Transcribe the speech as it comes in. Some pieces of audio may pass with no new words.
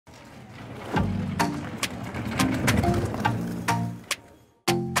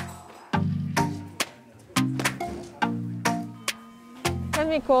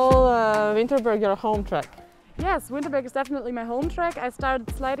we call Winterberg your home track? Yes, Winterberg is definitely my home track. I started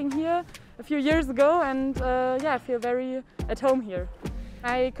sliding here a few years ago and yeah, I feel very at home here.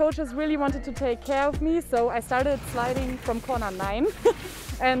 My coaches really wanted to take care of me, so I started sliding from corner 9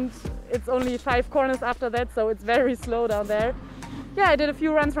 and it's only 5 corners after that, so it's very slow down there. Yeah, I did a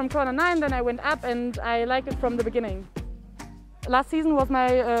few runs from corner 9, then I went up and I liked it from the beginning. Last season was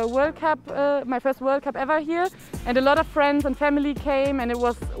my World Cup, my first World Cup ever here, and a lot of friends and family came, and it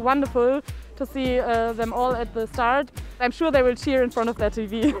was wonderful to see them all at the start. I'm sure they will cheer in front of their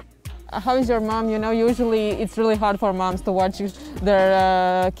TV. How is your mom? You know, usually it's really hard for moms to watch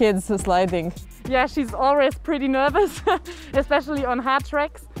their kids sliding. Yeah, she's always pretty nervous, especially on hard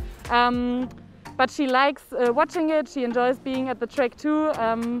tracks. But she likes watching it, she enjoys being at the track too.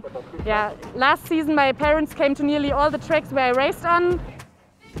 Yeah, last season my parents came to nearly all the tracks where I raced on.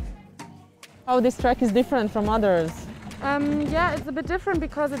 How this track is different from others? Yeah, it's a bit different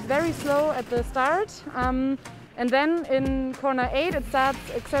because it's very slow at the start. And then in corner 8 it starts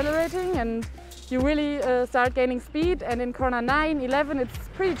accelerating and you really start gaining speed. And in corner 9, 11 it's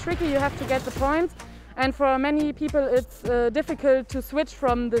pretty tricky, you have to get the points. And for many people it's difficult to switch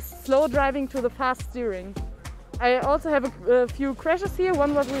from the slow driving to the fast steering. I also have a few crashes here.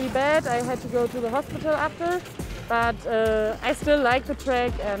 One was really bad, I had to go to the hospital after. But I still like the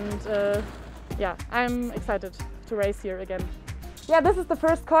track and yeah, I'm excited to race here again. Yeah, this is the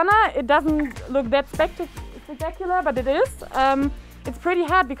first corner. It doesn't look that spectacular, but it is. It's pretty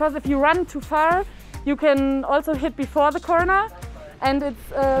hard because if you run too far, you can also hit before the corner. And it's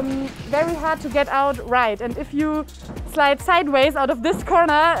very hard to get out right. And if you slide sideways out of this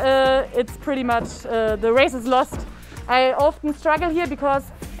corner, it's pretty much the race is lost. I often struggle here because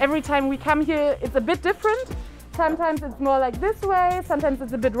every time we come here, it's a bit different. Sometimes it's more like this way, sometimes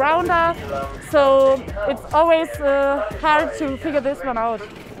it's a bit rounder. So it's always hard to figure this one out.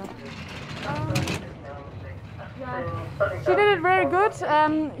 She did it very good.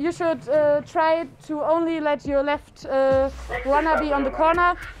 You should try to only let your left runner be on the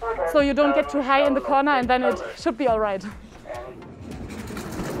corner, so you don't get too high in the corner, and then it should be all right.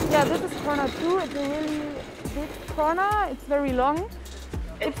 Yeah, this is corner 2. It's a really big corner. It's very long.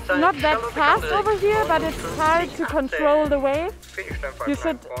 It's not that fast over here, but it's hard to control the wave. You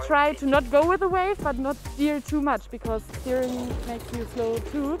should try to not go with the wave, but not steer too much, because steering makes you slow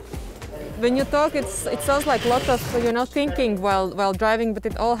too. When you talk, it sounds like a lot of thinking while driving, but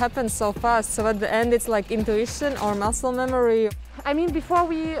it all happens so fast. So at the end, it's like intuition or muscle memory. I mean, before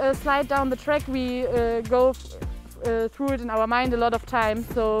we slide down the track, we go through it in our mind a lot of times,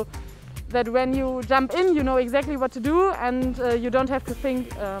 so that when you jump in, you know exactly what to do, and you don't have to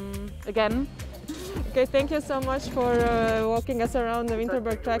think again. Okay, thank you so much for walking us around the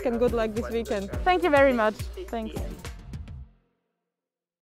Winterberg track, and good luck this weekend. Thank you very much. Thanks.